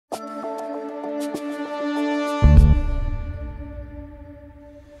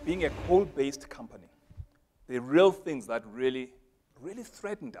being a coal-based company, the real things that really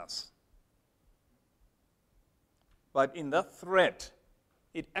threatened us. But in that threat,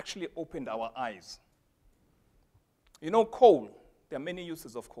 it actually opened our eyes. You know, coal, there are many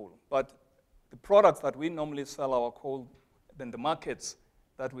uses of coal, but the products that we normally sell our coal, then the markets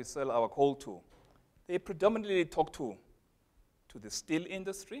that we sell our coal to, they predominantly talk to the steel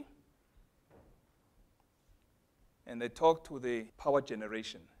industry, and they talk to the power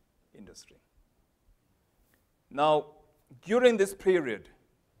generation industry. Now, during this period,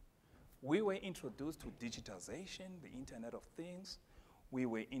 we were introduced to digitization, the Internet of Things. We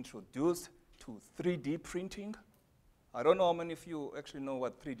were introduced to 3D printing. I don't know how many of you actually know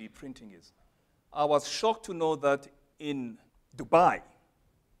what 3D printing is. I was shocked to know that in Dubai,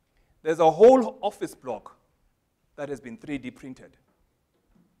 there's a whole office block that has been 3D printed.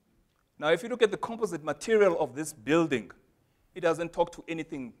 Now, if you look at the composite material of this building, it doesn't talk to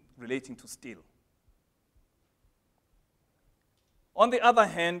anything relating to steel. On the other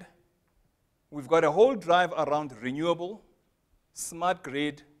hand, we've got a whole drive around renewable, smart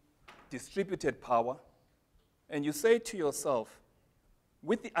grid, distributed power, and you say to yourself,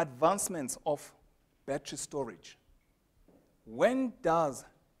 with the advancements of battery storage, when does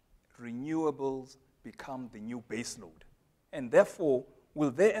renewables become the new baseload? And therefore, will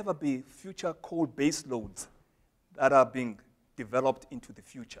there ever be future coal baseloads that are being developed into the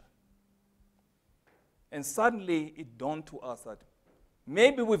future? And suddenly, it dawned to us that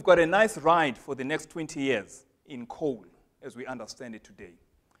maybe we've got a nice ride for the next 20 years in coal, as we understand it today.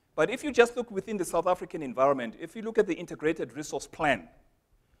 But if you just look within the South African environment, if you look at the integrated resource plan,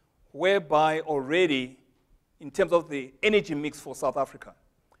 whereby already, in terms of the energy mix for South Africa,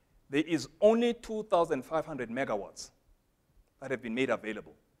 there is only 2,500 megawatts that have been made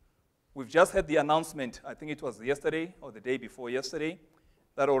available. We've just had the announcement, I think it was yesterday or the day before yesterday,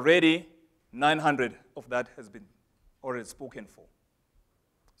 that already 900 of that has been already spoken for.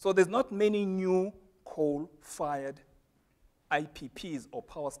 So there's not many new coal-fired IPPs or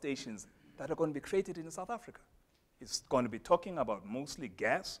power stations that are going to be created in South Africa. It's going to be talking about mostly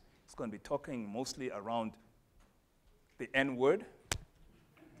gas. It's going to be talking mostly around the N-word.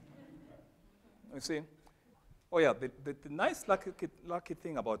 You see? Oh yeah, the nice lucky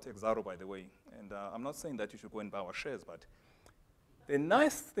thing about Exxaro, by the way, and I'm not saying that you should go and buy our shares, but the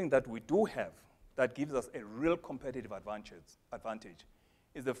nice thing that we do have that gives us a real competitive advantage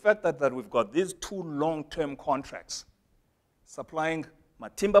is the fact that we've got these two long-term contracts supplying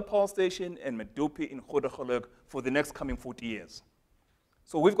Matimba Power Station and Medupi in Grootegeluk for the next coming 40 years.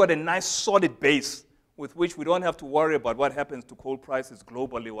 So we've got a nice solid base with which we don't have to worry about what happens to coal prices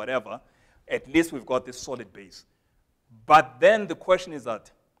globally, whatever. At least we've got this solid base. But then the question is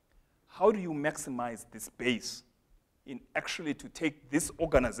that, how do you maximize this base in actually to take this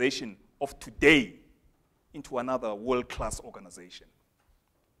organization of today into another world-class organization?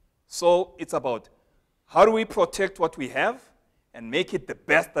 So it's about how do we protect what we have and make it the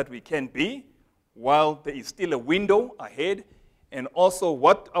best that we can be while there is still a window ahead, and also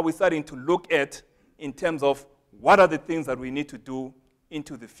what are we starting to look at in terms of what are the things that we need to do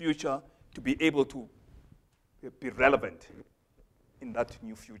into the future to be able to be relevant in that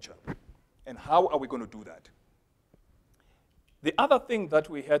new future. And how are we going to do that? The other thing that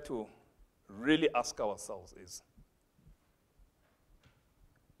we had to really ask ourselves is,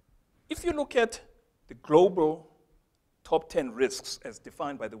 if you look at the global top 10 risks as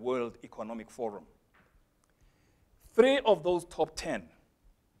defined by the World Economic Forum, 3 of those top 10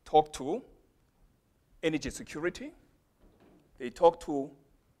 talk to energy security, they talk to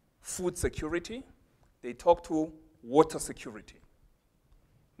food security, they talk to water security.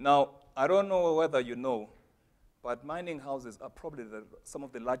 Now, I don't know whether you know, but mining houses are probably some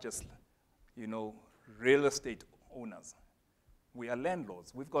of the largest, real estate owners. We are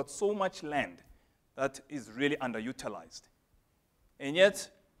landlords. We've got so much land that is really underutilized. And yet,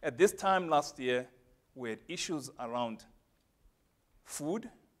 at this time last year, we had issues around food,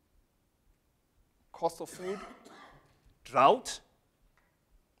 cost of food, drought,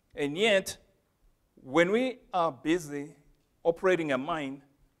 and yet, when we are busy operating a mine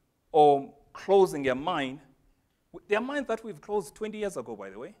or closing a mine, there are mines that we've closed 20 years ago, by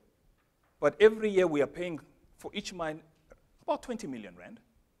the way, but every year we are paying for each mine about 20 million rand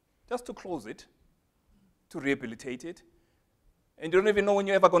just to close it, to rehabilitate it, and you don't even know when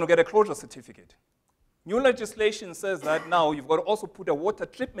you're ever going to get a closure certificate. New legislation says that now you've got to also put a water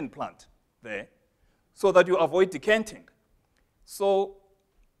treatment plant there so that you avoid decanting. So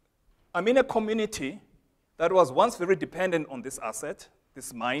I'm in a community that was once very dependent on this asset,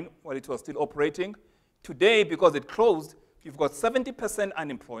 this mine, while it was still operating. Today, because it closed, you've got 70%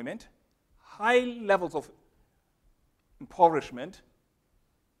 unemployment, high levels of impoverishment,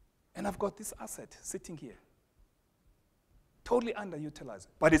 and I've got this asset sitting here, totally underutilized,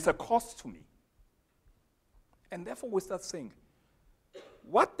 but it's a cost to me. And therefore we start saying,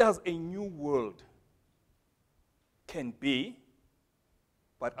 what does a new world can be,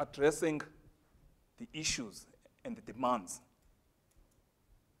 but addressing the issues and the demands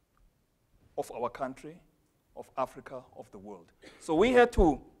of our country, of Africa, of the world. So we had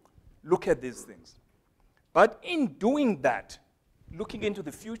to look at these things. But in doing that, looking into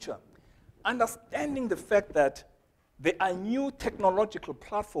the future, understanding the fact that there are new technological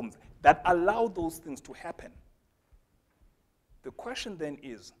platforms that allow those things to happen. The question then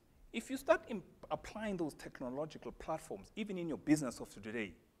is, if you start applying those technological platforms, even in your business of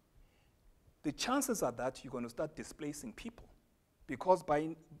today, the chances are that you're going to start displacing people. Because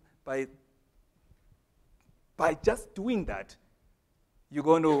by just doing that, you're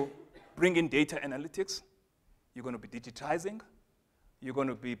going to bring in data analytics, you're going to be digitizing, you're going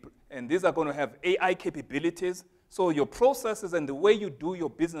to be, and these are going to have AI capabilities. So your processes and the way you do your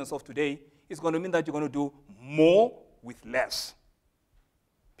business of today is going to mean that you're going to do more with less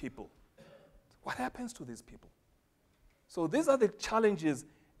people. What happens to these people? So these are the challenges,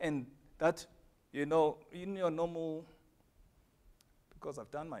 and that, you know, in your normal, because I've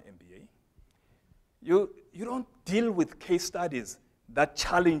done my MBA, you don't deal with case studies that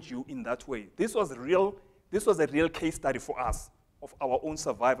challenge you in that way. This was a real case study for us of our own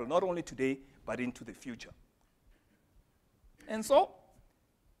survival, not only today, but into the future. And so,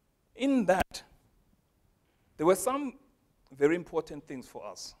 in that, there were some very important things for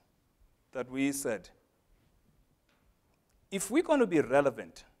us that we said, if we're going to be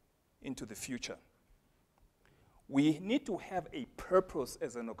relevant into the future, we need to have a purpose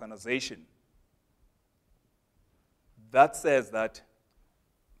as an organization that says that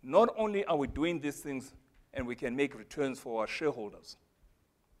not only are we doing these things and we can make returns for our shareholders,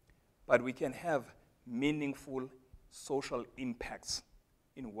 but we can have meaningful social impacts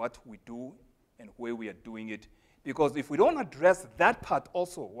in what we do and where we are doing it. Because if we don't address that part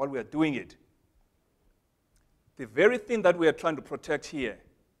also while we are doing it, the very thing that we are trying to protect here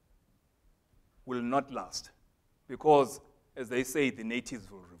will not last. Because, as they say, the natives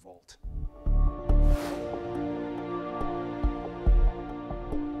will